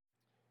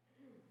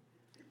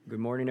Good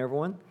morning,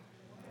 everyone.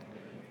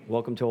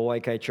 Welcome to Hawaii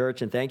Kai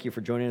Church, and thank you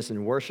for joining us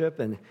in worship.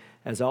 And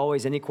as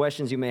always, any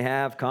questions you may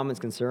have, comments,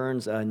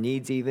 concerns,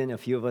 needs even, a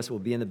few of us will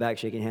be in the back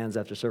shaking hands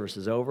after service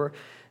is over.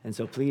 And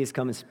so please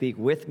come and speak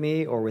with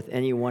me or with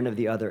any one of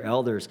the other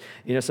elders.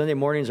 You know, Sunday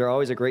mornings are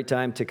always a great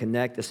time to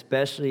connect,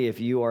 especially if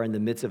you are in the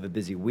midst of a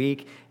busy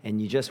week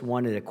and you just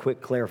wanted a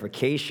quick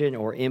clarification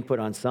or input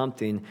on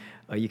something.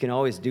 You can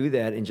always do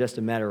that in just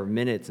a matter of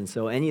minutes. And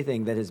so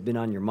anything that has been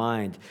on your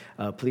mind,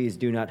 please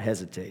do not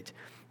hesitate.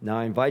 Now,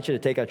 I invite you to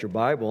take out your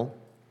Bible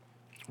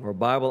or a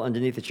Bible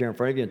underneath the chair in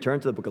front of you and turn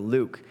to the book of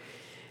Luke.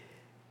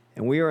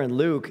 And we are in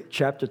Luke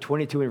chapter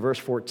 22 and verse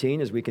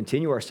 14 as we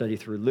continue our study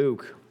through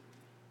Luke.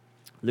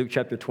 Luke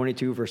chapter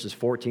 22, verses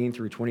 14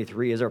 through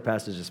 23 is our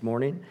passage this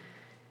morning.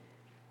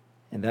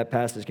 And that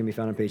passage can be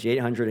found on page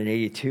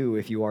 882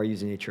 if you are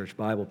using a church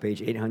Bible,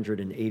 page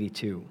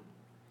 882.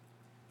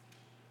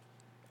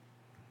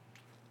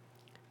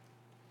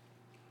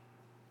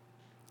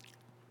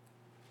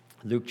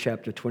 Luke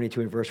chapter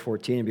 22 and verse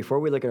 14. And before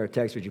we look at our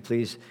text, would you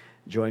please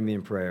join me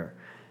in prayer?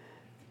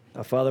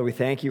 Father, we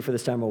thank you for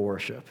this time of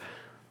worship.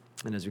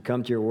 And as we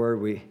come to your word,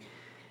 we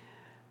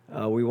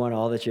want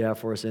all that you have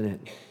for us in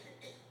it.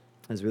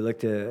 As we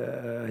look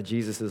to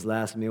Jesus'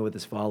 last meal with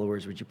his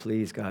followers, would you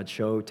please, God,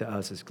 show to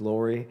us his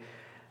glory,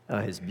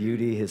 his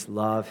beauty, his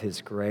love,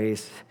 his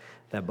grace,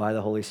 that by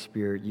the Holy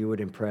Spirit you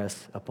would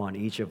impress upon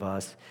each of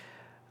us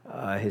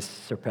his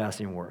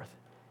surpassing worth.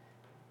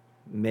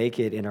 Make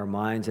it in our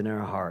minds and in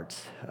our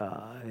hearts,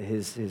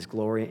 his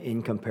glory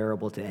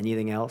incomparable to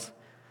anything else.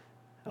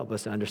 Help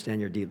us to understand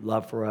your deep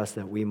love for us,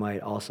 that we might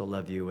also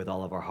love you with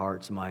all of our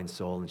hearts, mind,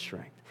 soul, and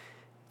strength.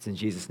 It's in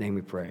Jesus' name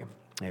we pray.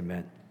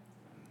 Amen.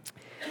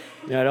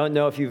 Now, I don't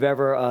know if you've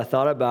ever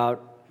thought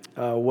about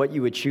what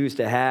you would choose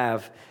to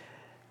have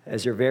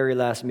as your very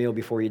last meal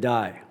before you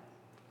die,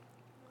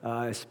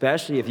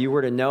 especially if you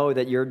were to know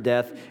that your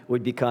death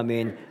would be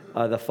coming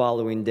the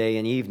following day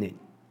and evening.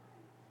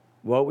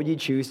 What would you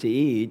choose to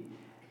eat,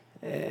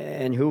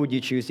 and who would you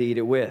choose to eat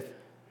it with?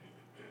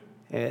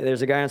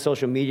 There's a guy on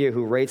social media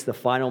who rates the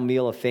final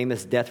meal of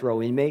famous death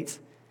row inmates,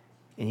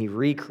 and he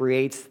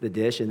recreates the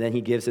dish, and then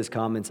he gives his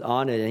comments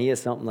on it, and he has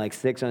something like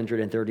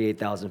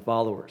 638,000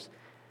 followers.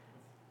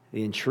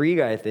 The intrigue,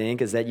 I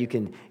think, is that you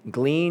can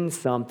glean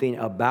something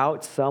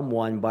about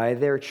someone by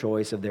their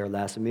choice of their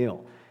last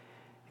meal.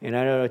 And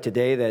I know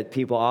today that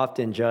people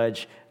often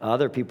judge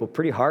other people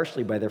pretty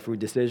harshly by their food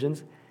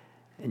decisions.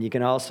 And you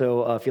can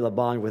also feel a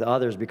bond with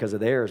others because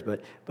of theirs.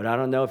 But I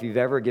don't know if you've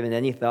ever given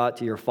any thought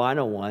to your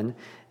final one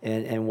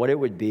and what it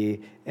would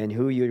be and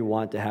who you'd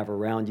want to have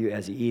around you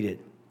as you eat it.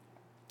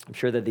 I'm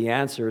sure that the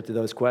answer to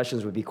those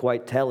questions would be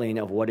quite telling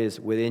of what is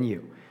within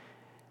you.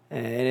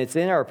 And it's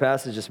in our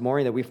passage this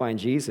morning that we find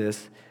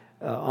Jesus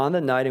on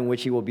the night in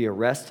which he will be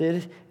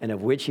arrested and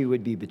of which he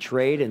would be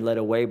betrayed and led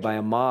away by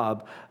a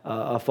mob,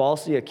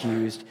 falsely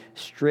accused,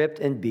 stripped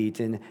and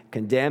beaten,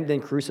 condemned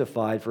and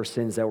crucified for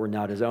sins that were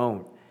not his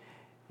own.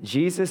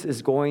 Jesus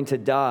is going to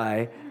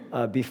die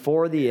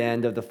before the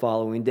end of the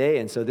following day.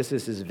 And so this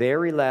is his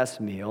very last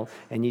meal,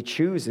 and he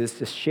chooses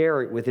to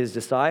share it with his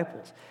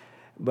disciples.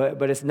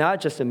 But it's not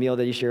just a meal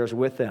that he shares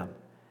with them,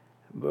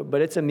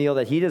 but it's a meal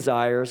that he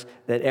desires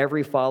that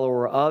every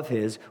follower of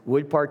his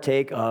would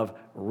partake of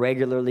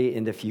regularly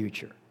in the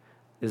future.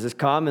 This is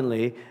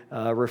commonly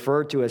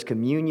referred to as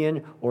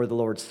communion or the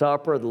Lord's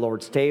Supper, the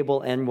Lord's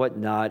table, and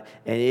whatnot.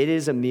 And it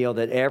is a meal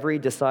that every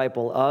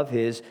disciple of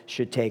his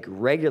should take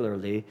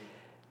regularly,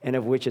 and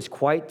of which is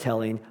quite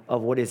telling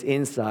of what is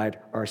inside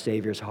our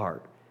Savior's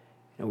heart.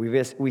 And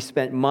we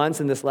spent months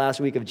in this last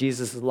week of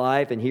Jesus'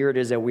 life, and here it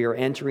is that we are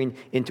entering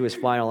into his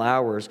final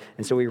hours.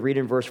 And so we read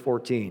in verse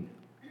 14.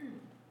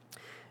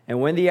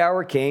 And when the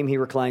hour came, he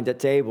reclined at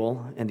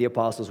table, and the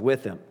apostles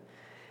with him.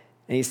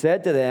 And he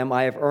said to them,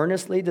 I have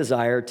earnestly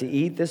desired to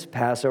eat this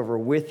Passover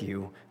with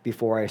you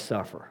before I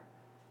suffer.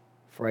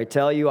 For I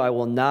tell you, I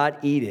will not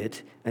eat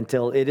it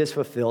until it is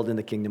fulfilled in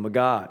the kingdom of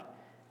God.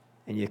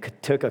 And he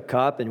took a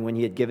cup, and when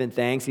he had given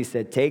thanks, he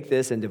said, take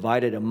this and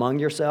divide it among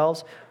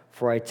yourselves.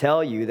 For I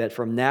tell you that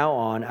from now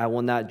on I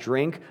will not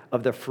drink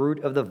of the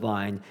fruit of the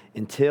vine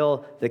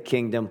until the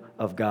kingdom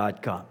of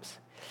God comes.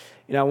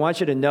 You know, I want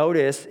you to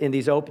notice in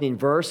these opening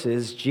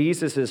verses,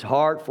 Jesus'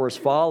 heart for his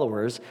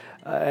followers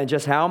and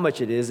just how much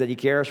it is that he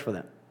cares for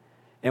them.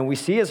 And we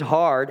see his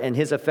heart and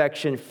his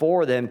affection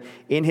for them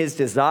in his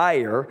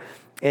desire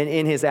and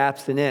in his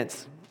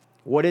abstinence.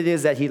 What it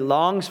is that he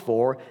longs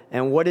for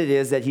and what it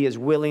is that he is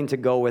willing to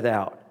go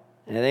without.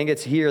 And I think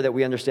it's here that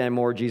we understand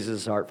more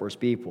Jesus' heart for his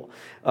people.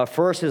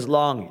 First, his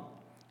longing.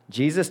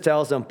 Jesus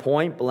tells them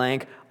point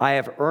blank, I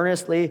have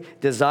earnestly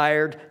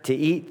desired to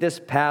eat this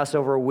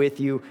Passover with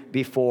you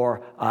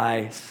before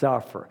I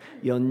suffer.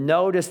 You'll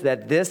notice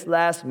that this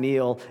last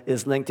meal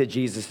is linked to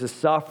Jesus'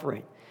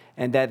 suffering,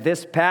 and that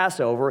this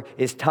Passover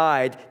is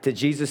tied to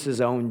Jesus'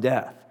 own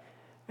death.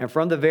 And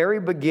from the very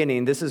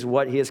beginning, this is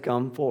what he has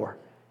come for.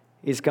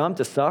 He's come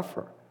to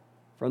suffer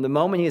From the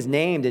moment he is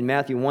named in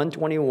Matthew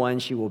 1:21,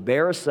 she will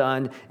bear a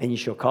son, and you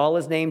shall call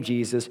his name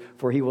Jesus,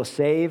 for he will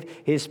save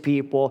his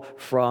people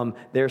from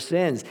their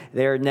sins.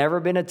 There had never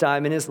been a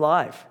time in his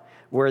life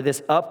where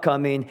this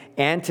upcoming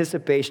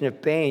anticipation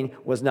of pain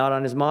was not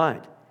on his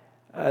mind.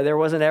 There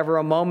wasn't ever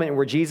a moment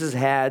where Jesus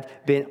had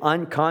been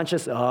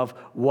unconscious of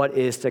what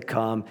is to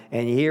come.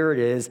 And here it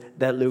is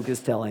that Luke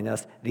is telling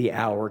us the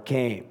hour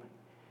came.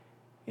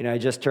 I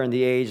just turned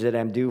the age that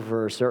I'm due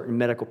for certain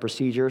medical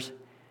procedures.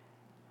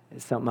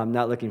 It's something I'm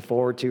not looking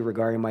forward to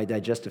regarding my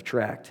digestive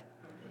tract.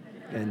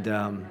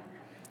 And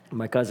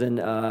my cousin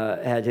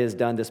had his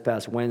done this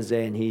past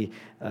Wednesday, and he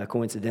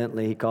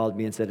coincidentally, he called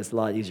me and said it's a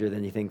lot easier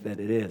than you think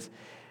that it is.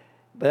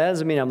 But that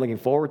doesn't mean I'm looking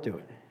forward to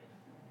it.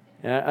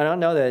 And I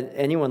don't know that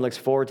anyone looks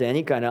forward to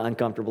any kind of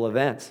uncomfortable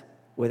events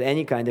with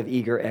any kind of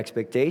eager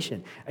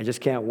expectation. I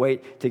just can't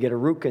wait to get a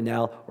root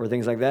canal or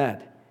things like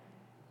that.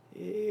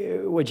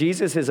 What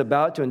Jesus is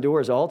about to endure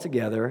is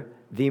altogether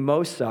the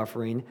most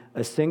suffering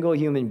a single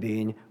human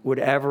being would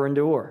ever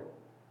endure.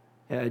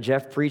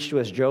 Jeff preached to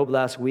us Job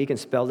last week and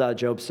spelled out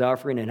Job's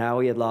suffering and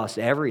how he had lost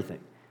everything.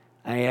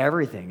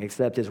 Everything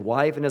except his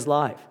wife and his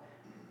life.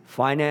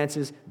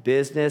 Finances,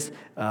 business,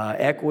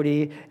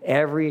 equity,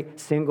 every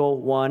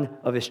single one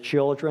of his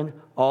children,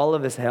 all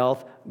of his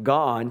health,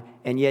 gone.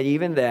 And yet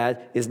even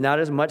that is not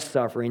as much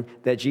suffering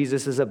that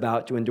Jesus is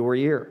about to endure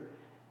here.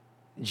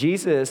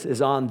 Jesus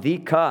is on the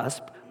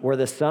cusp where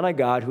the Son of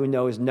God, who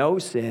knows no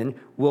sin,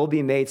 will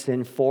be made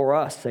sin for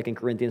us, 2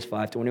 Corinthians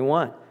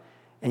 5:21.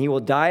 And he will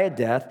die a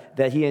death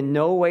that he in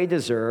no way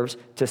deserves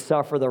to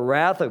suffer the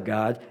wrath of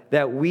God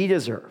that we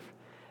deserve.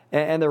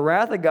 And the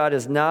wrath of God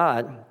is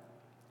not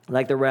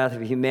like the wrath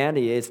of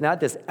humanity. It's not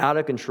this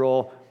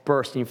out-of-control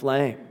bursting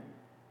flame.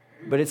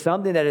 But it's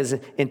something that is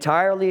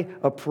entirely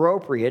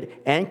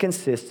appropriate and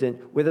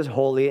consistent with his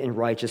holy and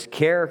righteous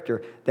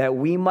character, that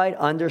we might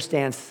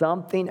understand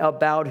something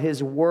about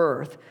his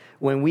worth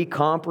when we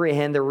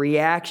comprehend the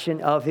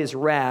reaction of his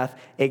wrath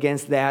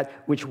against that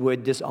which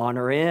would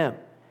dishonor him.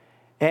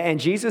 And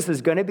Jesus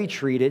is going to be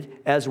treated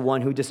as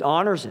one who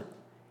dishonors him.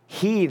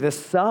 He, the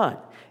Son,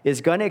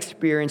 is going to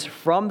experience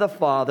from the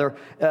Father,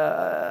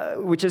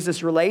 which is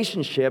this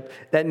relationship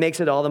that makes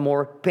it all the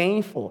more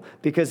painful,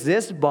 because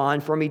this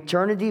bond from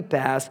eternity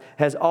past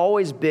has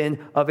always been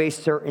of a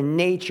certain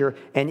nature,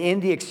 and in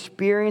the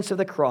experience of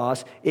the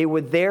cross, it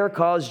would there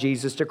cause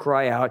Jesus to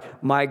cry out,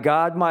 my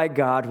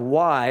God,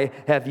 why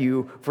have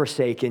you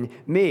forsaken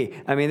me?"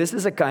 This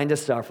is a kind of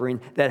suffering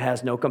that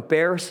has no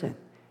comparison.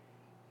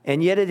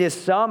 And yet it is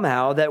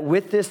somehow that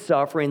with this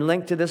suffering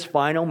linked to this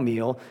final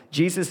meal,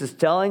 Jesus is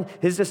telling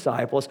his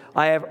disciples,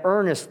 I have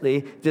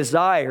earnestly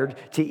desired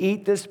to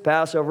eat this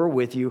Passover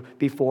with you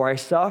before I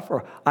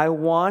suffer. I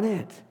want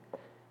it.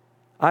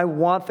 I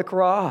want the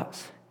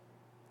cross.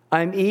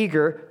 I'm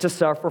eager to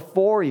suffer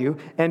for you.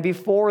 And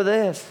before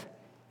this,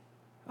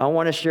 I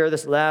want to share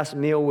this last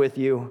meal with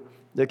you,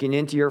 looking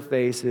into your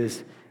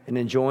faces and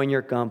enjoying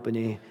your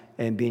company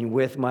and being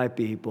with my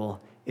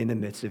people in the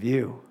midst of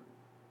you.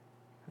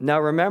 Now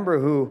remember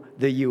who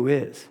the you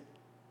is.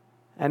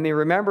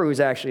 Remember who's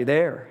actually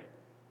there.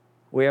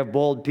 We have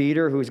bold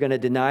Peter, who's going to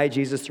deny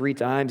Jesus 3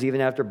 times, even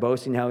after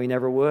boasting how he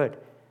never would.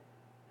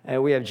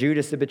 And we have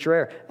Judas the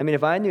betrayer.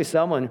 If I knew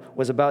someone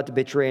was about to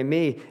betray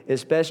me,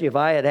 especially if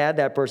I had had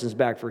that person's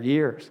back for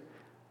years,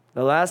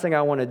 the last thing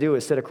I want to do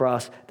is sit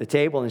across the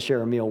table and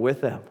share a meal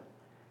with them.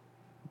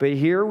 But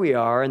here we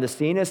are, and the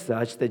scene is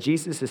such that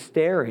Jesus is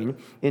staring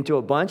into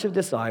a bunch of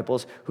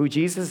disciples who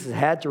Jesus has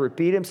had to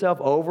repeat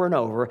himself over and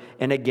over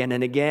and again,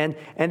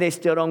 and they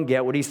still don't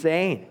get what he's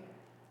saying.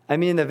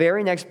 In the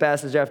very next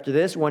passage after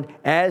this one,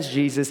 as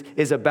Jesus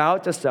is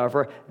about to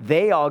suffer,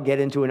 they all get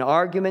into an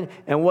argument.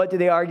 And what do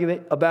they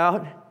argue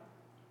about?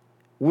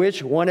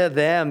 Which one of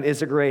them is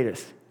the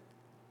greatest?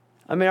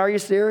 Are you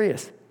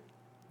serious?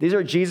 These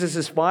are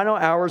Jesus' final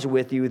hours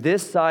with you,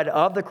 this side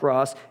of the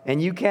cross,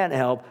 and you can't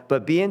help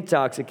but be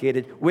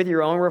intoxicated with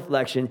your own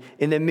reflection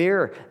in the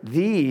mirror.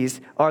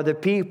 These are the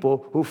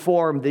people who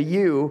form the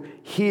you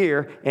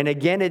here, and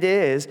again it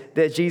is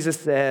that Jesus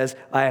says,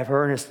 I have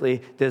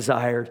earnestly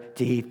desired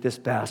to eat this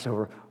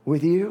Passover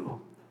with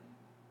you.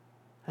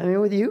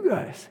 With you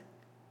guys,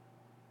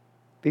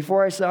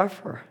 before I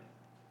suffer.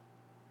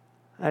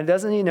 And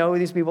doesn't he know who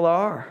these people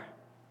are?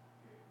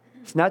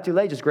 It's not too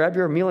late. Just grab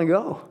your meal and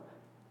go.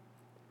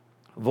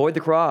 Avoid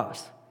the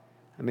cross.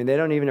 They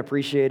don't even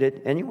appreciate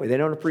it anyway. They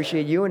don't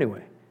appreciate you anyway.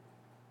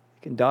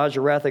 You can dodge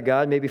the wrath of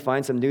God, maybe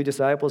find some new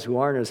disciples who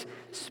aren't as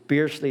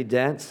spiritually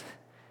dense.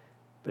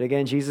 But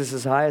again,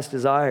 Jesus' highest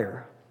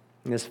desire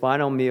in this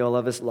final meal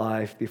of his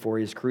life before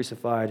he is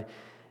crucified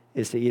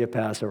is to eat a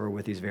Passover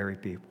with these very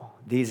people,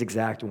 these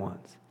exact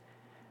ones.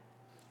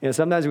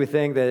 Sometimes we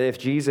think that if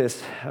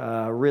Jesus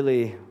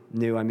really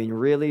knew,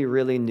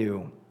 really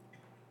knew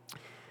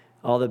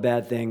all the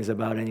bad things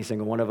about any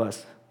single one of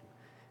us,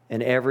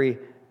 and every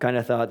kind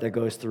of thought that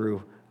goes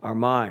through our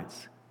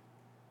minds,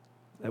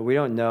 that we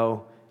don't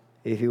know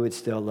if he would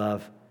still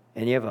love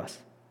any of us.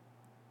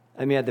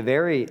 At the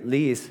very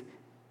least,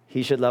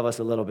 he should love us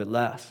a little bit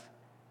less.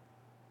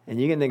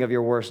 And you can think of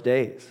your worst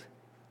days.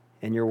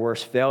 and your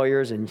worst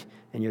failures, and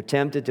you're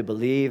tempted to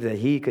believe that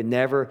he could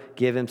never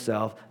give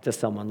himself to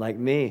someone like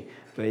me.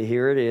 But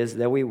here it is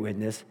that we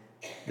witness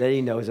that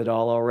he knows it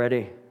all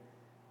already.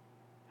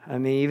 I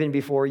mean, even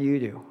before you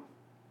do.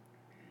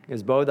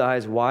 His both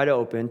eyes wide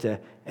open to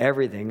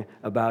everything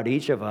about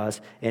each of us,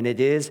 and it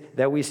is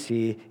that we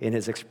see in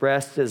his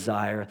expressed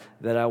desire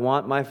that I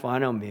want my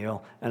final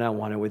meal, and I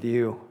want it with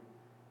you.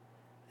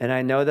 And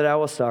I know that I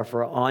will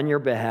suffer on your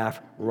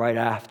behalf right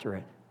after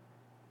it.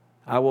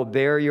 I will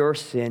bear your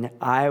sin.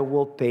 I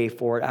will pay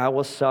for it. I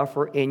will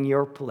suffer in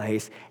your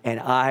place, and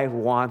I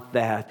want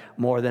that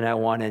more than I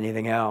want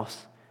anything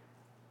else.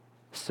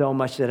 So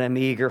much that I'm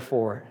eager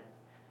for it.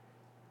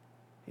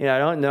 You know, I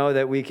don't know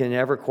that we can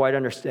ever quite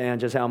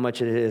understand just how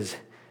much it is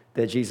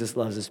that Jesus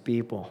loves his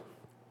people.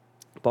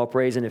 Paul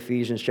prays in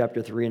Ephesians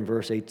chapter 3 and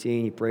verse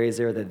 18, he prays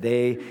there that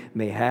they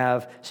may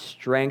have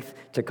strength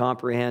to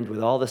comprehend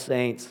with all the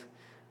saints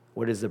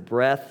what is the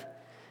breadth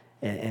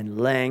and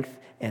length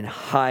and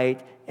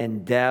height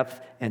and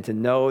depth, and to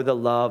know the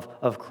love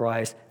of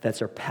Christ that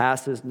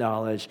surpasses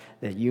knowledge,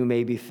 that you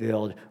may be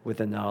filled with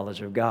the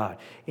knowledge of God.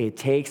 It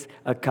takes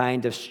a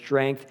kind of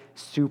strength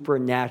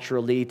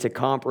supernaturally to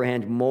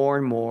comprehend more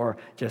and more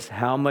just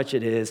how much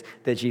it is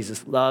that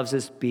Jesus loves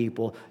his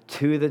people,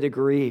 to the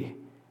degree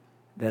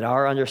that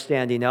our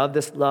understanding of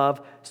this love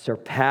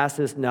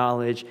surpasses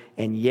knowledge,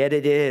 and yet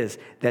it is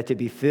that to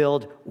be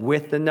filled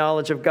with the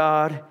knowledge of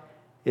God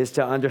is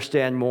to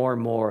understand more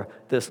and more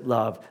this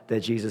love that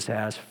Jesus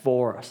has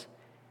for us.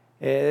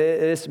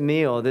 This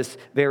meal, this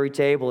very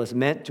table is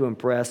meant to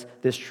impress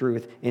this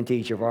truth into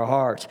each of our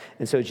hearts.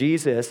 And so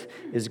Jesus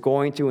is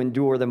going to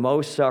endure the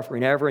most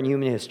suffering ever in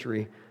human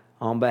history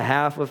on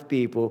behalf of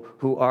people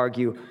who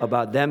argue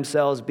about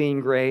themselves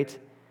being great.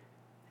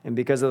 And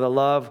because of the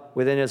love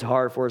within his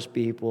heart for his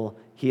people,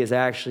 he is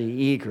actually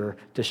eager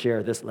to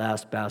share this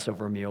last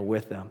Passover meal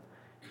with them.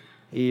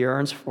 He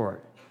yearns for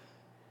it.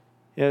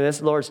 You know,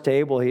 this Lord's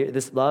table,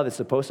 this love is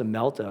supposed to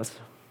melt us.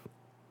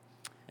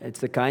 It's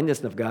the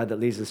kindness of God that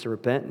leads us to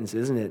repentance,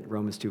 isn't it?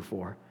 Romans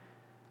 2:4.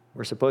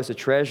 We're supposed to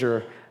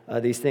treasure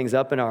these things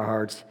up in our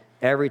hearts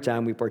every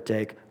time we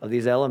partake of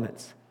these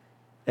elements.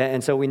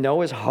 And so we know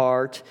his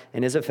heart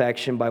and his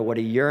affection by what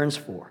he yearns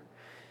for.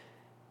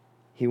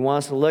 He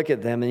wants to look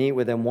at them and eat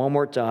with them one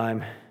more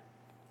time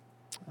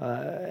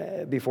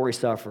before he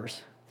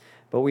suffers.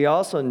 But we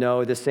also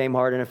know the same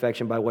heart and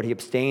affection by what he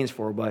abstains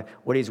for, by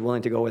what he's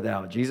willing to go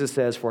without. Jesus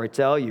says, "For I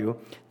tell you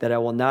that I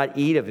will not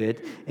eat of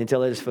it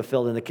until it is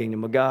fulfilled in the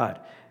kingdom of God."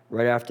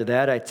 Right after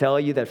that, "I tell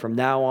you that from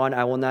now on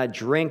I will not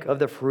drink of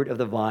the fruit of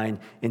the vine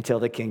until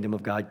the kingdom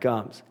of God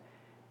comes."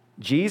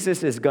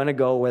 Jesus is going to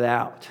go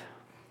without.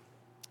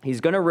 He's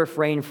going to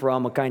refrain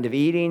from a kind of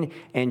eating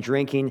and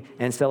drinking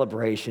and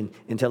celebration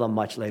until a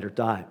much later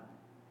time.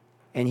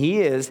 And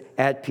he is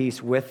at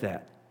peace with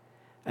that.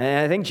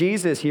 And I think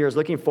Jesus here is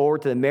looking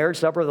forward to the marriage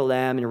supper of the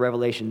Lamb in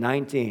Revelation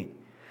 19,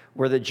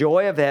 where the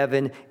joy of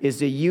heaven is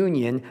the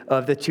union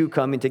of the two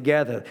coming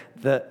together,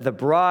 the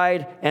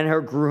bride and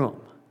her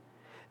groom,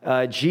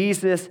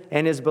 Jesus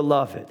and his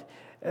beloved,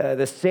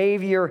 the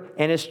Savior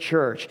and his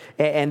church.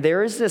 And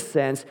there is this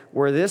sense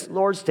where this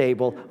Lord's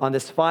table on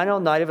this final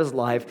night of his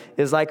life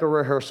is like a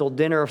rehearsal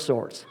dinner of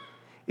sorts.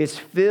 It's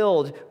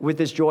filled with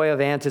this joy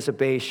of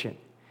anticipation.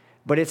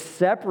 But it's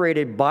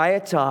separated by a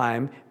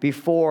time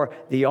before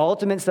the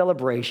ultimate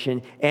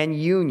celebration and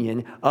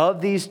union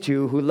of these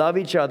two who love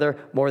each other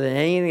more than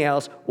anything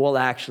else will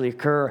actually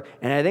occur.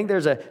 And I think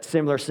there's a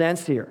similar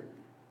sense here,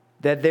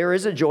 that there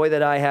is a joy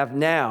that I have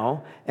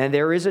now, and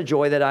there is a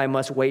joy that I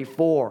must wait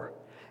for.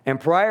 And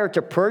prior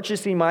to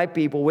purchasing my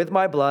people with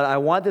my blood, I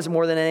want this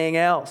more than anything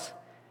else.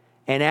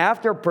 And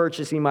after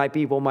purchasing my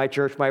people, my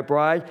church, my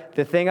bride,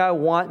 the thing I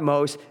want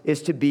most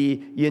is to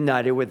be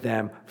united with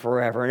them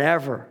forever and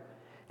ever.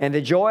 And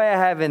the joy I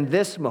have in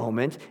this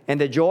moment and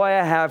the joy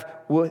I have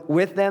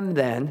with them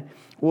then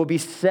will be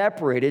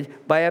separated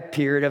by a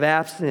period of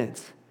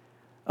abstinence,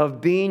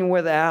 of being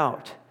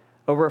without,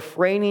 of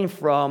refraining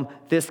from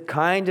this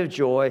kind of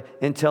joy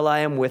until I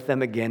am with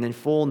them again in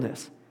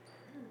fullness.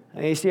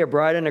 And you see a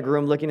bride and a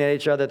groom looking at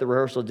each other at the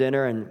rehearsal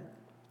dinner, and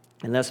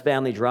unless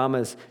family drama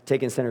is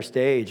taking center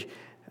stage,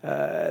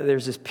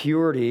 there's this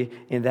purity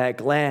in that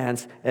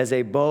glance as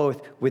they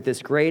both, with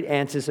this great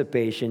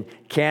anticipation,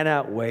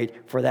 cannot wait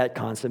for that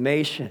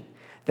consummation.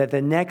 That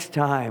the next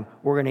time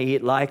we're going to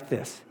eat like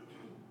this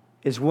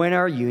is when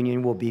our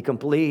union will be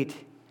complete,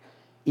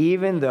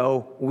 even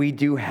though we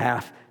do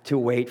have to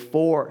wait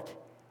for it,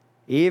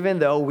 even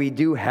though we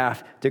do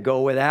have to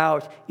go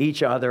without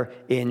each other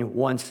in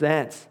one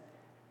sense.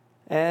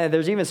 And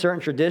there's even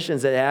certain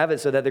traditions that have it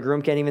so that the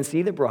groom can't even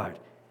see the bride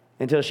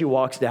until she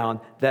walks down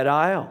that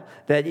aisle.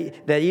 That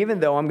even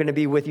though I'm going to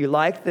be with you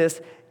like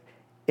this,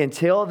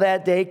 until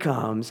that day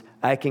comes,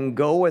 I can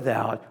go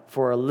without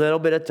for a little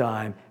bit of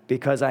time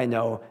because I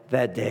know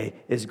that day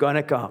is going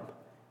to come.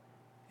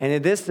 And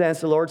in this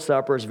sense, the Lord's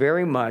Supper is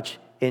very much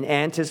in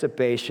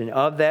anticipation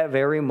of that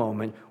very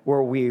moment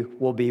where we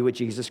will be with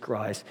Jesus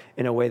Christ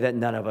in a way that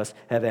none of us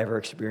have ever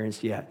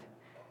experienced yet.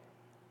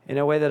 In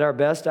a way that our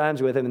best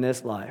times with him in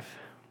this life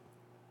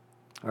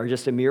are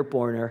just a mere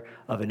pointer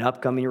of an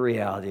upcoming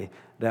reality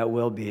that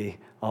will be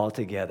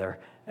altogether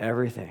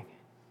everything.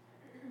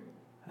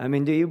 I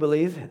mean, do you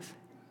believe this?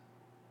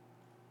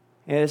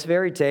 And this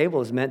very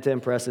table is meant to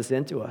impress this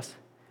into us,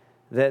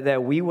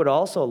 that we would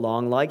also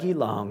long, like he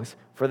longs,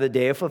 for the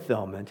day of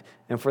fulfillment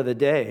and for the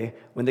day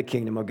when the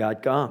kingdom of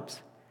God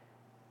comes.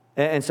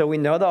 And so we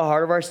know the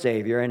heart of our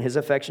Savior and his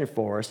affection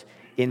for us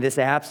in this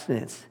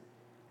abstinence,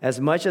 as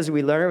much as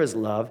we learn of his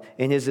love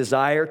in his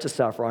desire to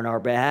suffer on our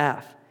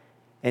behalf.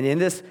 And in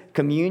this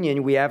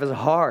communion, we have his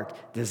heart,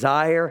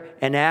 desire,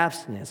 and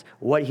abstinence,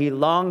 what he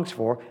longs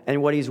for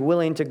and what he's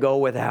willing to go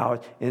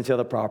without until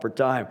the proper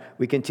time.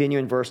 We continue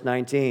in verse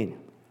 19.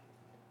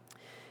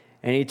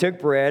 And he took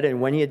bread,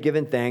 and when he had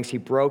given thanks, he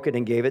broke it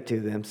and gave it to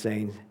them,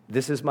 saying,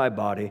 "This is my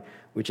body,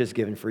 which is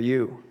given for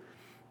you.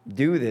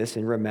 Do this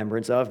in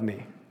remembrance of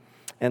me."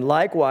 And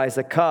likewise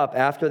the cup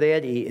after they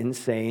had eaten,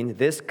 saying,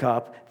 "This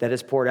cup that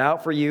is poured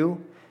out for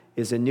you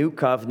is a new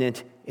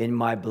covenant in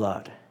my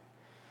blood."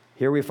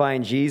 Here we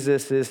find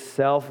Jesus'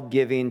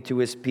 self-giving to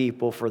his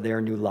people for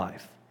their new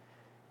life.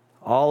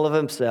 All of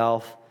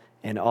himself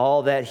and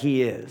all that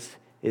he is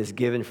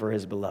given for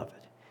his beloved.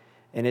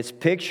 And it's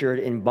pictured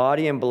in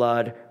body and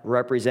blood,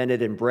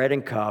 represented in bread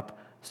and cup,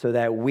 so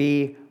that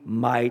we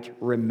might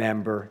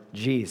remember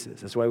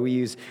Jesus. That's why we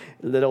use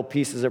little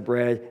pieces of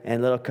bread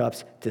and little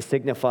cups to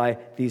signify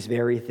these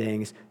very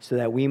things, so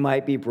that we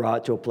might be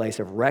brought to a place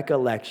of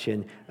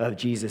recollection of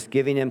Jesus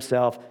giving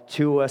himself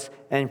to us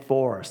and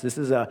for us. This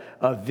is a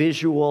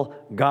visual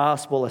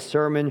gospel, a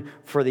sermon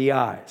for the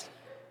eyes.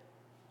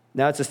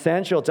 Now, it's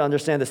essential to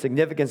understand the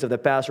significance of the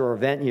Passover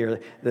event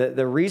here.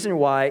 The reason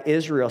why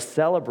Israel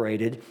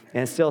celebrated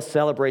and still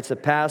celebrates the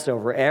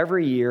Passover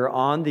every year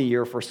on the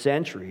year for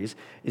centuries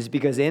is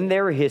because in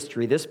their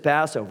history, this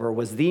Passover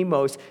was the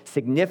most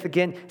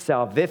significant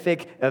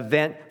salvific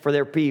event for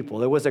their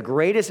people. It was the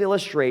greatest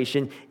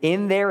illustration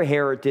in their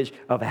heritage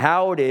of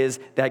how it is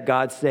that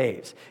God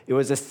saves. It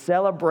was a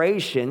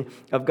celebration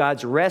of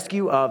God's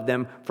rescue of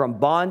them from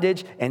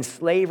bondage and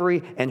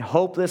slavery and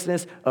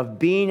hopelessness of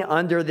being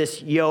under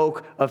this yoke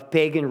of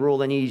pagan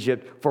rule in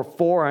Egypt for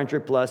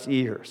 400 plus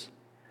years,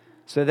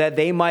 so that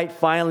they might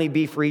finally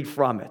be freed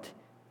from it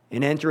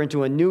and enter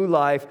into a new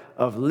life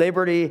of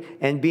liberty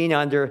and being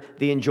under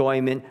the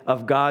enjoyment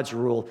of God's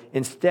rule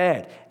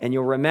instead. And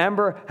you'll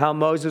remember how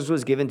Moses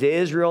was given to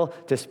Israel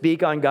to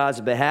speak on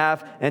God's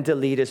behalf and to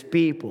lead his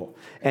people.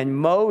 And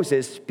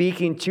Moses,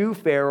 speaking to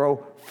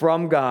Pharaoh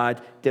from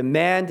God,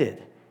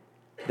 demanded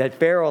that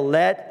Pharaoh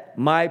let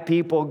my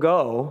people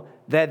go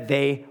that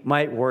they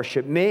might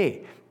worship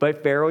me.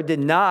 But Pharaoh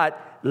did not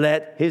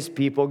let his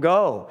people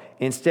go.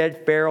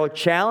 Instead, Pharaoh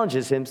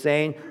challenges him,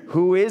 saying,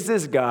 "Who is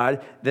this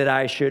God that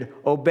I should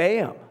obey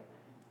him?"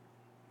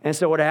 And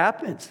so what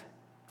happens?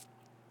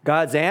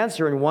 God's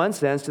answer, in one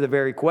sense, to the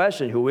very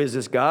question, "Who is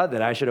this God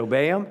that I should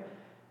obey him?"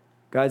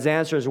 God's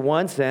answer, in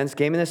one sense,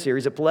 came in a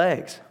series of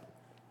plagues,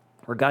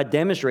 where God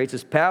demonstrates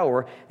his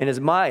power and his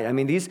might. I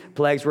mean, these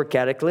plagues were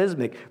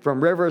cataclysmic,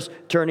 from rivers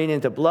turning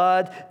into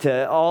blood,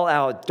 to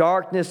all-out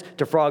darkness,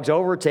 to frogs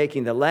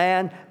overtaking the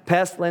land,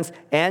 pestilence,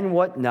 and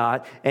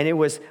whatnot. And it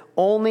was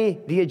only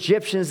the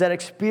Egyptians that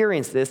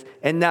experienced this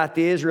and not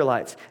the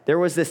Israelites. There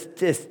was this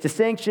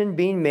distinction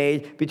being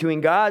made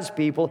between God's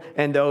people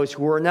and those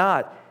who were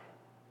not.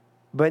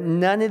 But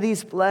none of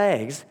these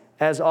plagues,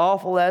 as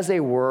awful as they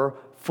were,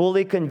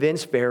 fully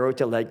convinced Pharaoh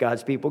to let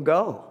God's people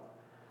go.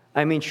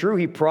 I mean, true,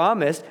 he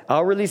promised,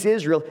 "I'll release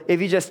Israel if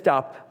you just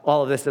stop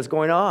all of this that's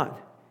going on."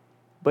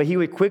 But he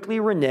would quickly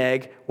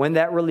renege when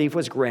that relief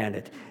was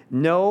granted.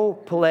 No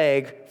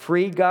plague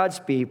freed God's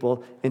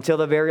people until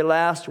the very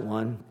last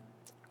one,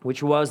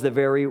 which was the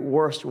very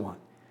worst one,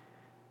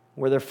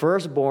 where the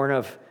firstborn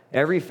of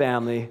every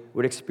family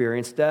would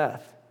experience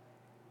death.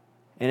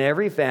 And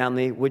every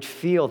family would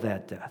feel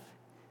that death,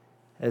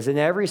 as in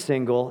every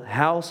single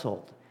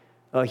household,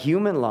 a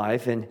human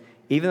life and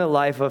even the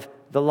life of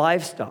the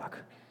livestock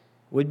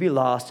would be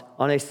lost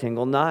on a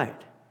single night.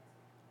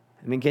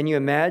 I mean, can you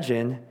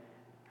imagine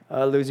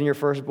losing your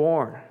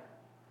firstborn?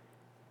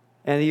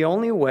 And the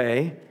only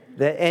way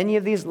that any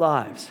of these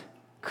lives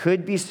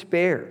could be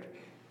spared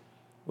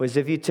was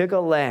if you took a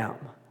lamb,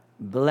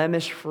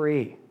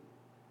 blemish-free,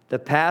 the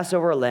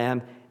Passover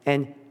lamb,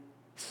 and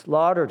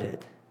slaughtered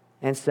it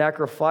and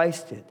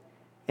sacrificed it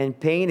and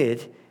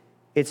painted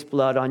its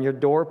blood on your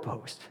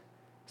doorpost,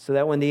 so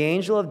that when the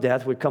angel of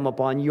death would come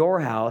upon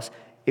your house,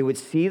 it would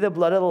see the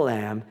blood of the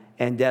lamb,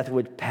 and death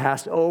would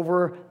pass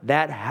over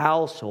that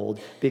household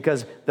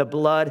because the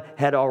blood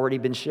had already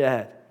been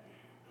shed.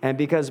 And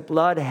because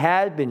blood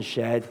had been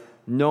shed,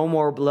 no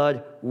more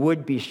blood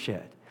would be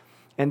shed.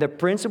 And the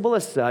principle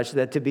is such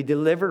that to be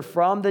delivered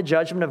from the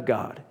judgment of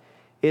God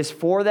is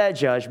for that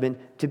judgment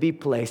to be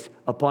placed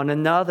upon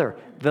another,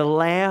 the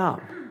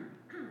lamb,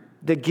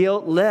 the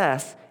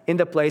guiltless in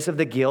the place of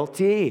the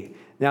guilty.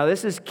 Now,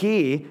 this is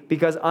key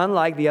because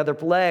unlike the other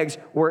plagues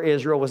where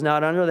Israel was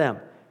not under them,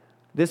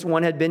 this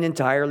one had been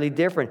entirely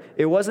different.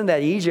 It wasn't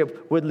that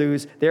Egypt would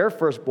lose their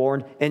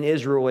firstborn and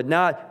Israel would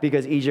not,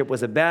 because Egypt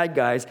was the bad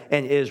guys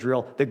and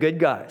Israel the good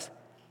guys.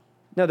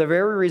 No, the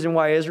very reason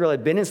why Israel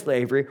had been in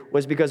slavery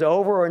was because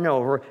over and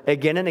over,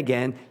 again and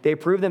again, they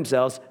proved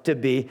themselves to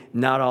be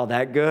not all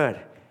that good.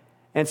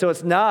 And so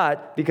it's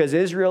not because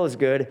Israel is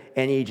good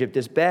and Egypt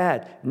is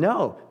bad.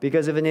 No,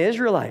 because if an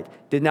Israelite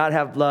did not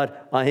have blood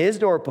on his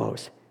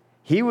doorpost,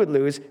 he would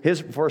lose his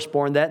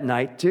firstborn that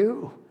night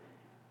too.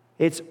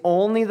 It's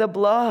only the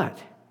blood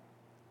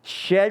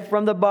shed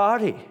from the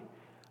body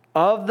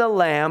of the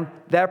Lamb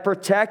that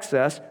protects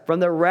us from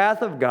the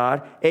wrath of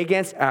God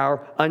against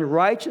our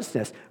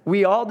unrighteousness.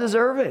 We all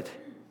deserve it.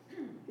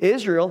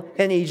 Israel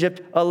and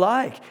Egypt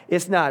alike.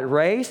 It's not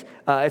race.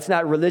 It's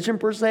not religion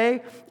per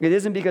se. It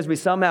isn't because we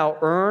somehow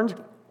earned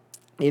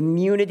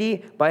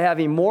immunity by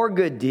having more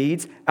good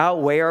deeds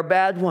outweigh our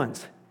bad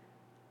ones.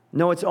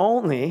 No, it's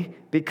only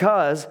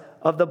because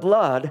of the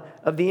blood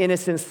of the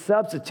innocent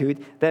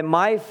substitute that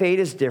my fate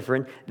is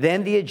different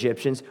than the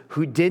Egyptians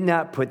who did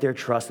not put their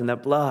trust in the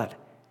blood.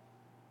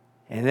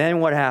 And then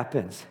what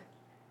happens?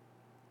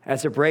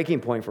 That's a breaking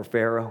point for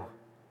Pharaoh.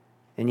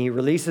 And he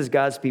releases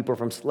God's people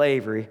from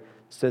slavery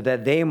so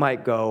that they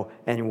might go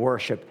and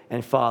worship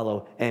and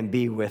follow and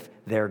be with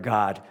their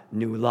God,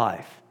 new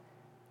life.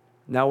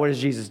 Now, what is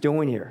Jesus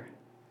doing here?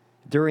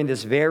 During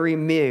this very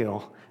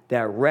meal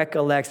that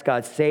recollects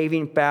God's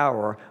saving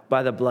power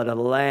by the blood of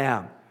the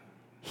Lamb,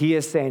 he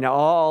is saying,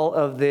 all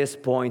of this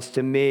points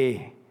to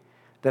me.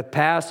 The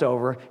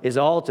Passover is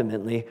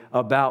ultimately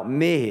about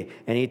me.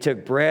 And he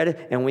took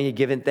bread, and when he had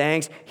given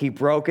thanks, he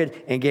broke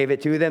it and gave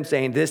it to them,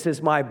 saying, this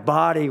is my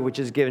body, which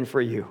is given for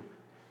you.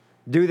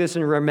 Do this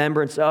in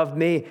remembrance of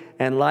me.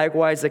 And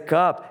likewise the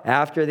cup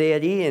after they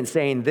had eaten,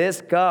 saying, this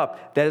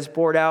cup that is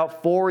poured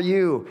out for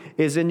you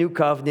is a new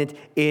covenant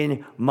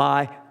in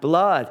my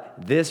blood.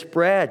 This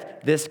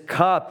bread, this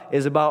cup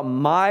is about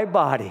my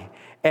body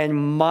and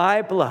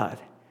my blood.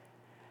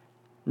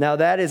 Now,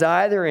 that is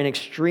either an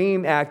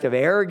extreme act of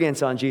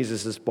arrogance on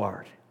Jesus'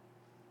 part,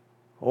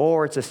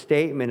 or it's a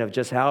statement of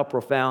just how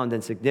profound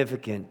and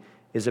significant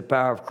is the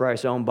power of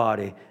Christ's own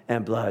body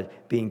and blood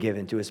being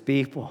given to his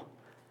people.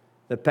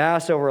 The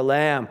Passover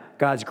lamb,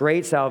 God's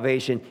great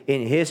salvation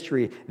in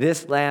history,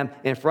 this lamb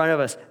in front of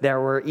us that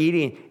we're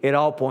eating, it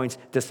all points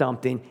to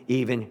something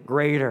even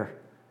greater.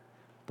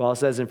 Paul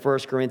says in 1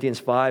 Corinthians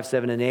 5,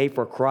 7, and 8,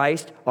 for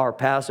Christ, our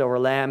Passover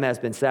lamb, has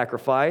been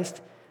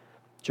sacrificed.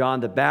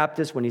 John the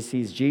Baptist, when he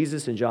sees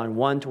Jesus in John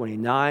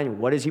 1:29,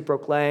 what does he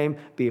proclaim?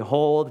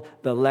 Behold,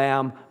 the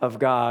Lamb of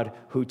God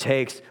who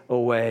takes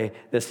away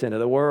the sin of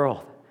the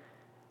world.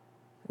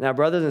 Now,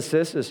 brothers and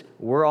sisters,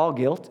 we're all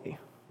guilty.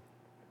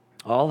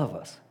 All of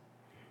us.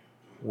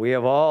 We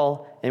have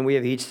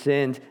each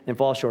sinned and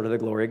fall short of the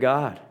glory of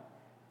God.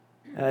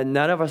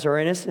 None of us are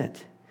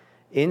innocent,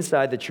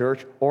 inside the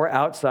church or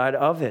outside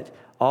of it.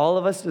 All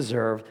of us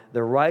deserve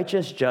the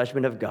righteous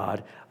judgment of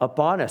God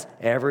upon us,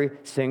 every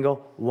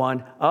single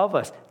one of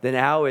us. Then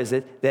how is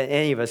it that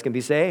any of us can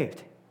be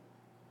saved?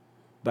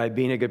 By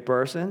being a good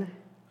person?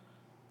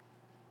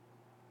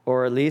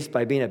 Or at least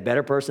by being a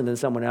better person than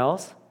someone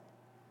else?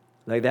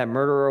 Like that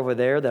murderer over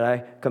there that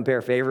I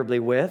compare favorably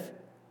with?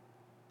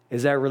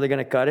 Is that really going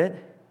to cut it?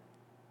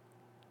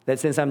 That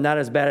since I'm not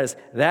as bad as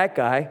that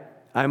guy,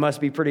 I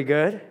must be pretty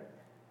good?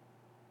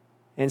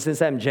 And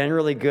since I'm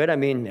generally good, I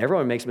mean,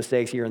 everyone makes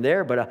mistakes here and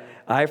there, but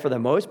I, for the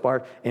most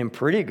part, am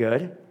pretty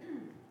good.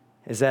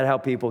 Is that how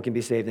people can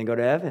be saved and go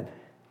to heaven?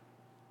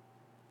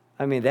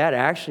 I mean, that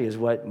actually is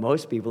what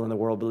most people in the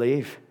world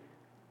believe.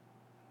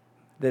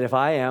 That if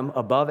I am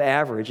above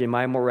average in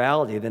my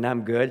morality, then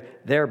I'm good,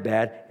 they're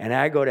bad, and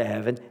I go to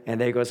heaven, and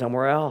they go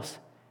somewhere else.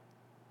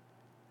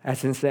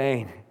 That's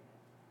insane.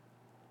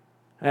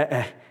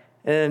 It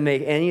doesn't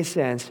make any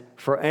sense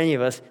for any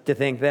of us to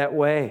think that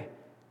way.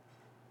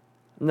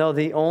 No,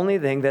 the only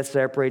thing that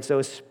separates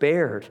those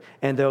spared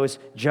and those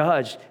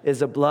judged is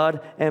the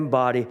blood and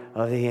body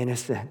of the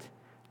innocent,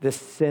 the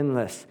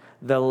sinless,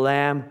 the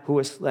Lamb who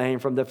was slain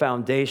from the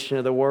foundation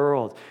of the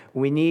world.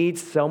 We need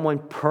someone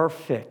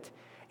perfect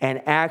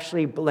and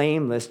actually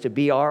blameless to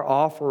be our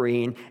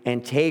offering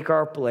and take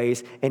our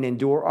place and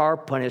endure our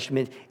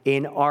punishment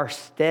in our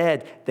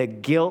stead, the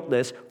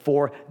guiltless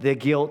for the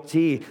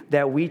guilty,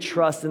 that we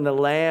trust in the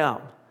Lamb.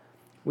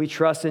 We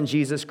trust in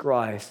Jesus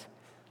Christ,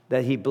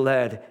 that he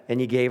bled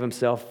and he gave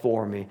himself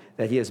for me,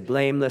 that he is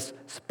blameless,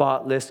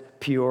 spotless,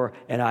 pure,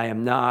 and I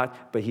am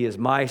not, but he is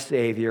my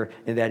Savior,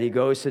 and that he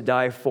goes to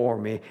die for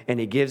me, and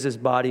he gives his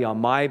body on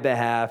my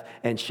behalf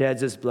and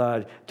sheds his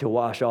blood to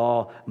wash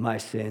all my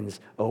sins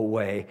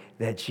away,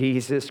 that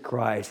Jesus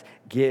Christ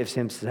gives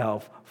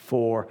himself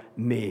for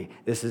me.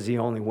 This is the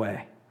only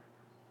way.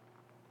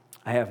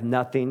 I have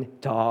nothing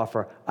to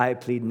offer. I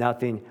plead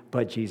nothing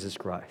but Jesus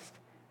Christ.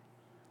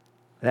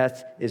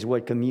 That is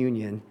what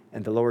communion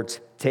and the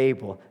Lord's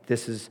table,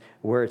 this is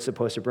where it's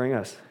supposed to bring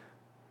us.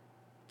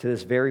 To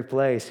this very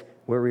place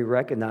where we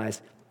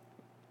recognize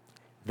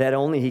that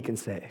only he can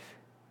save.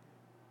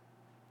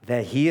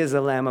 That he is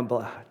the Lamb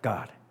of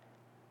God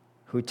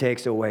who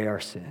takes away our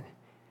sin.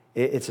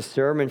 It's a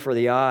sermon for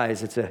the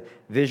eyes. It's a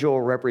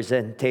visual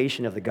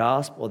representation of the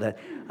gospel that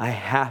I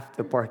have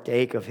to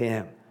partake of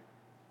him.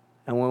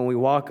 And when we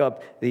walk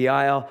up the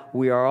aisle,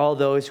 we are all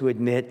those who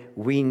admit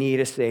we need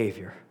a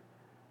Savior.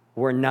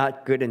 We're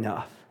not good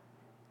enough.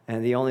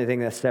 And the only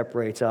thing that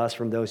separates us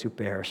from those who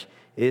perish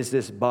is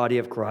this body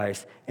of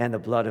Christ and the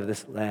blood of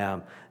this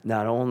Lamb.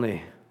 Not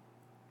only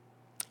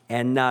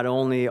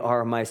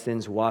are my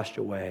sins washed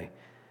away,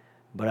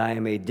 but I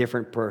am a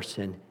different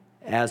person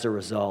as a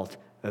result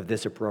of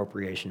this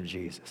appropriation of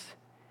Jesus.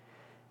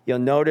 You'll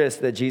notice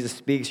that Jesus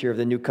speaks here of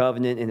the new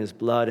covenant in his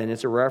blood, and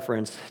it's a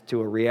reference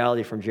to a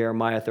reality from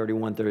Jeremiah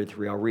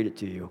 31:33. I'll read it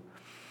to you.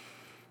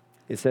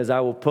 It says, I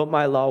will put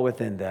my law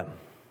within them,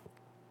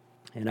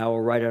 and I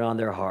will write it on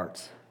their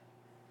hearts.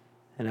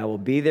 And I will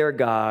be their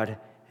God,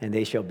 and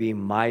they shall be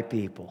my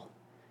people.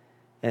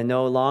 And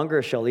no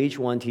longer shall each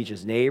one teach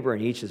his neighbor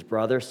and each his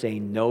brother,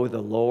 saying, Know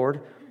the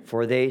Lord,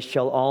 for they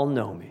shall all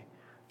know me,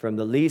 from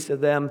the least of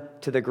them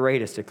to the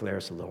greatest,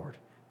 declares the Lord.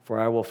 For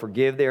I will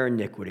forgive their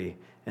iniquity,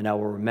 and I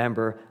will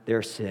remember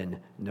their sin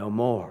no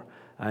more.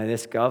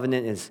 This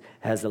covenant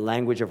has the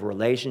language of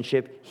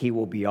relationship. He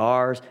will be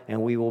ours,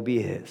 and we will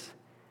be his.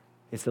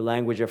 It's the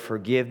language of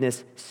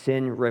forgiveness,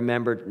 sin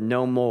remembered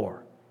no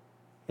more.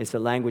 It's the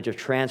language of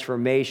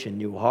transformation,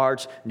 new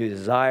hearts, new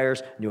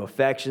desires, new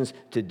affections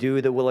to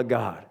do the will of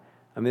God.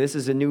 This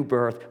is a new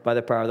birth by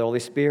the power of the Holy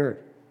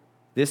Spirit.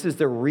 This is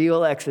the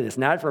real Exodus,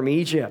 not from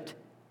Egypt,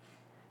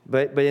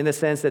 but in the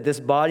sense that this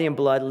body and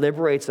blood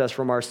liberates us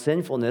from our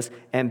sinfulness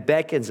and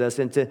beckons us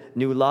into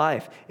new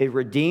life. It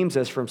redeems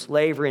us from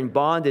slavery and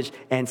bondage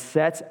and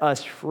sets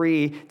us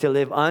free to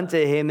live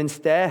unto him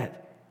instead.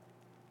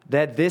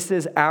 That this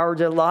is our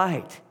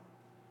delight,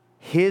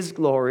 his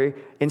glory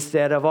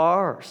instead of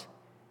ours.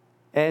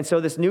 And so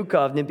this new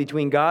covenant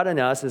between God and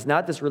us is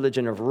not this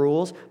religion of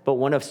rules, but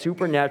one of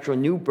supernatural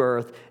new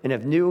birth and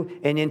of new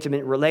and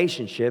intimate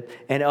relationship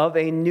and of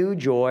a new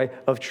joy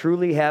of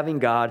truly having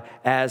God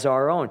as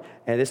our own.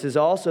 And this is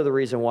also the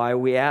reason why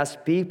we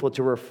ask people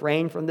to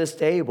refrain from this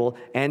table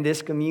and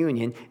this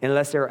communion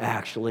unless they're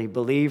actually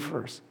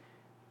believers,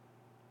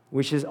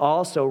 which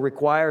also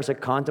requires a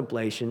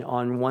contemplation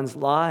on one's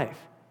life.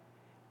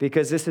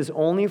 Because this is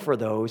only for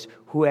those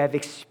who have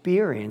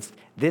experienced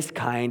this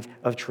kind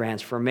of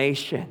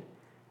transformation.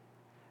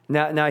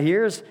 Now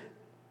here's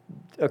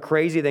a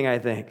crazy thing, I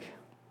think.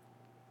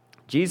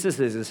 Jesus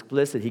is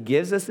explicit. He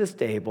gives us this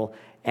table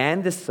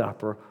and this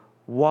supper.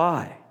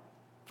 Why?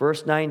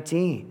 Verse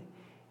 19,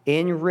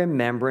 in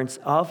remembrance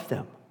of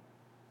them.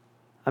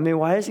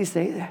 Why does he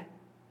say that?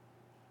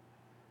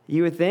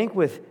 You would think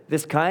with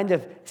this kind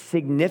of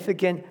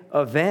significant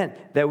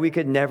event that we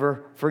could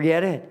never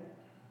forget it.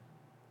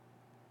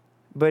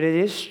 But it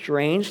is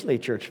strangely,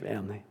 church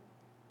family,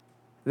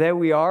 that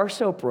we are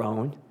so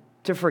prone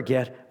to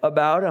forget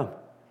about him.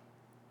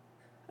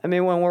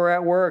 When we're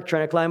at work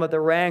trying to climb up the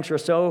ranks, we're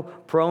so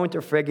prone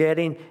to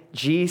forgetting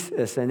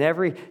Jesus and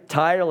every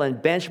title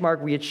and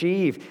benchmark we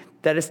achieve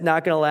that it's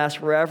not going to last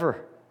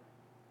forever.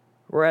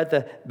 We're at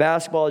the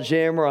basketball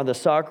gym or on the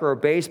soccer or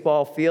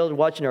baseball field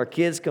watching our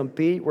kids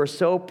compete. We're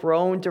so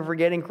prone to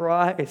forgetting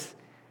Christ.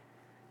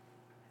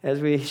 As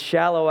we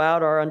shallow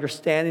out our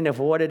understanding of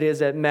what it is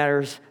that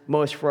matters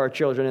most for our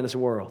children in this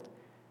world.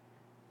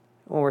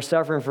 When we're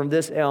suffering from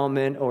this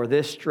ailment or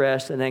this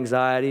stress and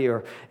anxiety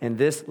and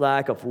this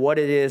lack of what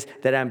it is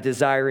that I'm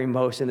desiring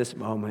most in this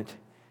moment,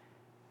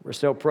 we're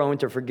so prone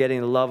to forgetting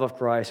the love of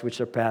Christ, which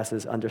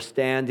surpasses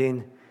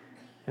understanding,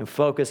 and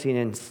focusing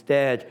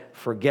instead,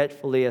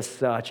 forgetfully as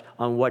such,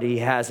 on what he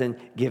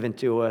hasn't given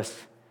to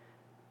us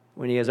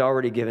when he has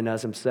already given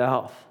us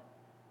himself.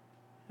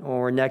 When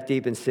we're neck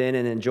deep in sin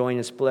and enjoying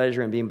its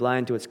pleasure and being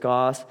blind to its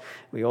cost,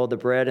 we hold the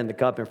bread and the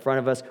cup in front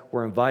of us,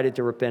 we're invited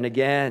to repent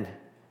again.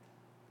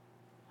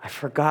 I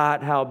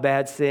forgot how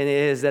bad sin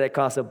is, that it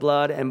costs the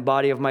blood and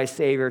body of my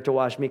Savior to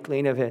wash me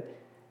clean of it.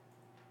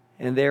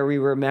 And there we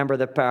remember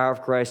the power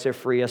of Christ to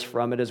free us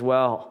from it as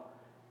well.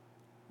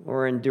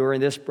 We're enduring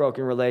this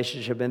broken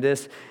relationship and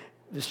this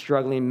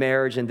struggling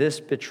marriage and this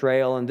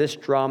betrayal and this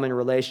drama in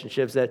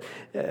relationships that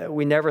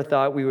we never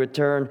thought it would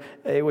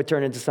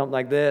turn into something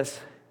like this.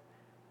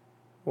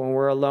 When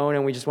we're alone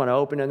and we just want to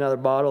open another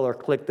bottle or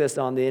click this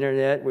on the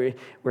internet,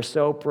 we're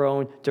so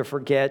prone to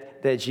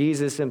forget that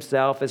Jesus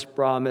himself has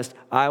promised,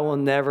 I will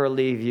never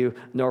leave you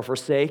nor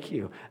forsake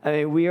you.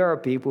 We are a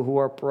people who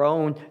are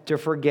prone to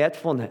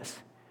forgetfulness.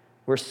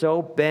 We're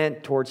so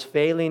bent towards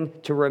failing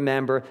to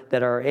remember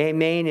that our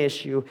main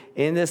issue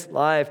in this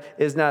life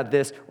is not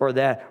this or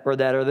that or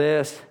that or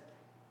this,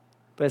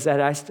 but it's that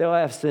I still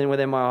have sin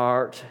within my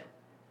heart.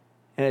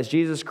 And as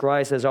Jesus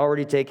Christ has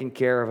already taken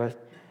care of it,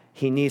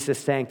 he needs to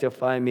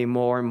sanctify me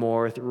more and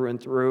more through and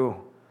through,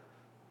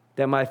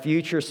 that my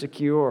future is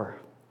secure.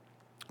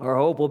 Our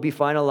hope will be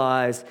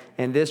finalized,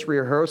 and this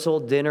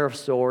rehearsal dinner of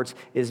sorts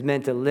is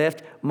meant to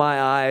lift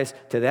my eyes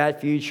to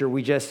that future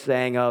we just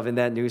sang of in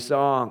that new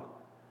song,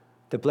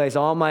 to place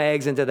all my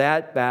eggs into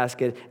that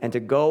basket and to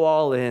go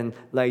all in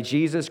like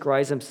Jesus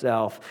Christ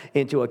himself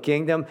into a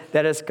kingdom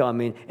that is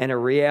coming and a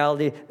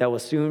reality that will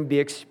soon be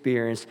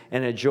experienced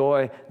and a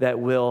joy that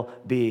will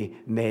be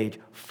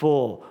made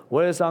full.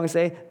 What does the song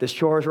say? The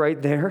shore is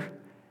right there.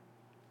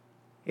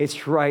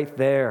 It's right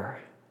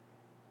there.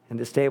 And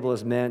this table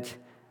is meant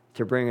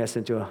to bring us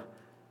into a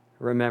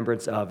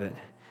remembrance of it.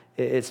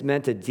 It's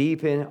meant to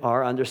deepen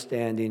our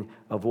understanding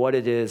of what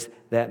it is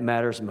that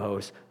matters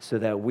most so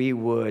that we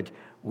would,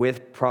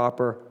 with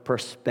proper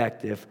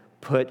perspective,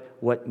 put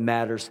what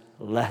matters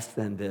less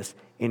than this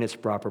in its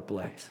proper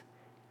place.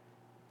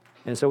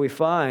 And so we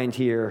find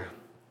here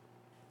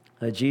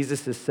that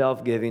Jesus is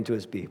self-giving to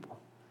his people.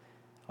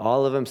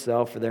 All of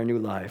himself for their new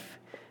life,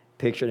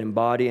 pictured in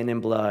body and in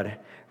blood,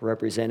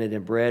 represented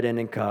in bread and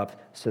in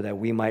cup, so that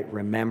we might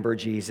remember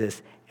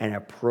Jesus and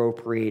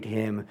appropriate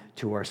him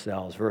to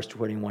ourselves. Verse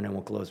 21, and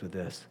we'll close with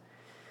this.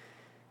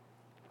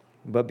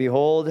 But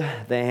behold,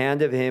 the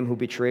hand of him who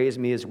betrays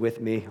me is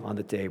with me on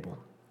the table.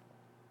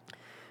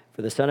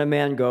 For the Son of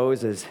Man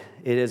goes as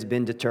it has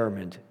been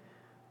determined,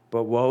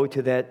 but woe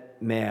to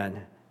that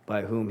man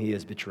by whom he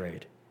is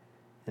betrayed.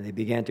 And they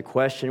began to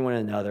question one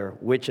another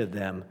which of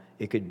them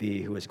it could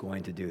be who was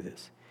going to do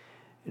this.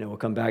 We'll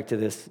come back to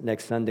this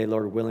next Sunday,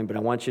 Lord willing, but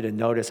I want you to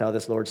notice how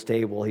this Lord's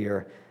table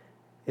here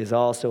is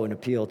also an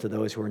appeal to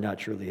those who are not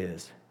truly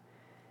his.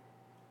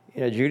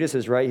 Judas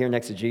is right here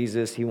next to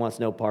Jesus. He wants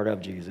no part of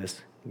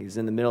Jesus. He's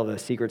in the middle of a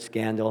secret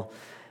scandal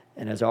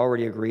and has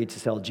already agreed to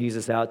sell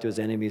Jesus out to his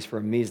enemies for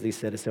a measly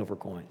set of silver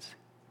coins.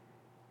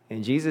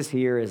 And Jesus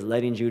here is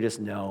letting Judas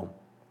know,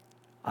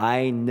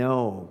 I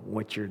know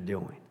what you're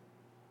doing.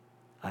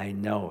 I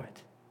know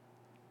it.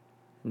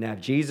 Now, if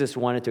Jesus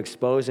wanted to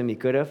expose him, he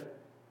could have.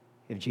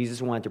 If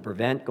Jesus wanted to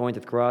prevent going to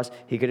the cross,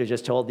 he could have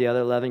just told the other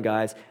 11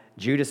 guys,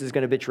 Judas is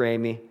going to betray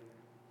me.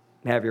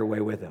 Have your way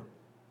with him.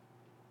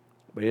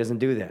 But he doesn't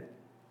do that.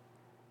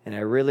 And I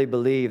really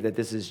believe that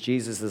this is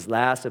Jesus'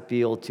 last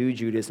appeal to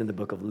Judas in the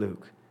book of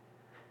Luke.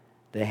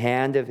 The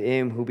hand of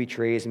him who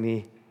betrays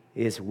me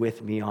is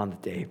with me on the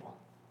table.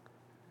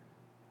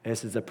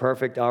 This is a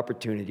perfect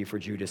opportunity for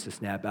Judas to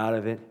snap out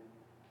of it,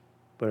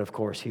 but of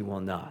course he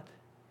will not.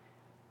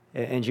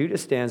 And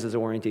Judas stands as a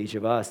warning to each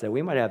of us that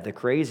we might have the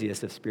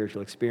craziest of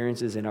spiritual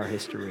experiences in our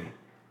history.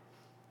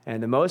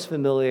 And the most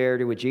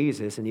familiarity with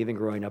Jesus, and even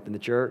growing up in the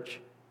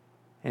church,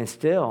 and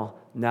still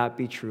not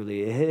be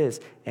truly his.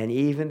 And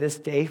even this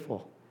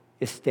table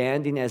is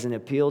standing as an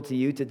appeal to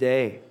you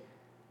today.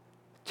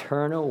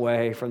 Turn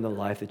away from the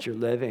life that you're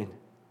living.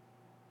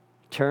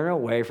 Turn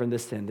away from the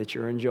sin that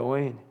you're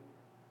enjoying,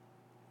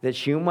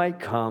 that you might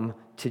come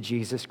to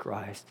Jesus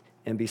Christ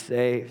and be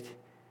saved.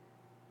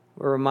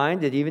 We're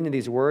reminded even in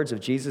these words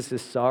of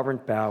Jesus' sovereign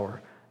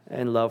power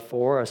and love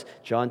for us.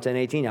 John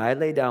 10:18, I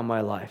lay down my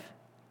life.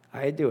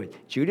 I do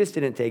it. Judas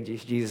didn't take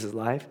Jesus'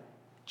 life.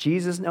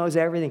 Jesus knows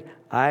everything.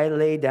 I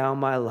lay down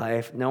my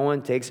life. No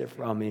one takes it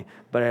from me,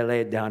 but I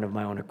lay it down of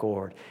my own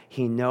accord.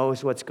 He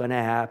knows what's going to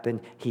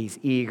happen. He's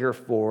eager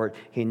for it.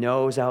 He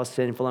knows how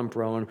sinful and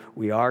prone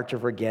we are to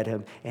forget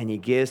him, and he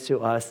gives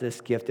to us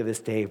this gift of his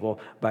table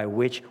by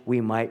which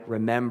we might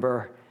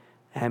remember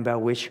and by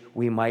which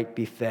we might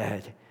be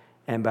fed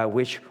and by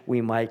which we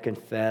might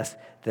confess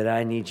that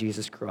I need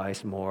Jesus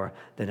Christ more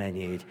than I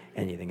need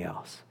anything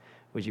else.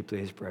 Would you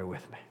please pray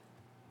with me?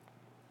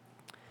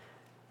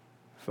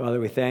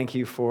 Father, we thank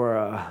you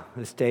for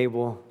this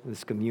table,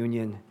 this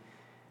communion.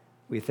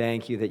 We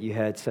thank you that you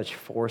had such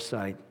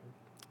foresight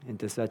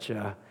into such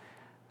a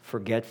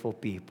forgetful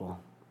people,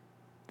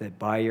 that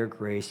by your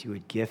grace you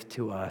would gift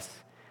to us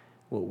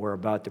what we're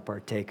about to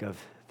partake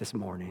of this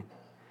morning,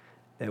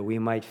 that we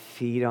might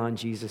feed on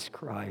Jesus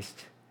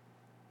Christ,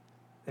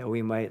 that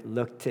we might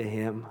look to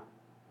him,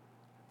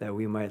 that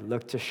we might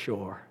look to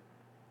shore,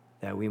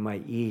 that we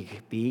might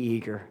be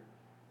eager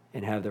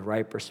and have the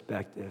right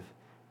perspective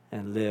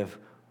and live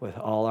with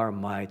all our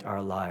might,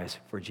 our lives,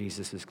 for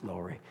Jesus'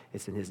 glory.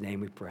 It's in his name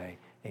we pray.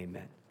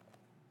 Amen.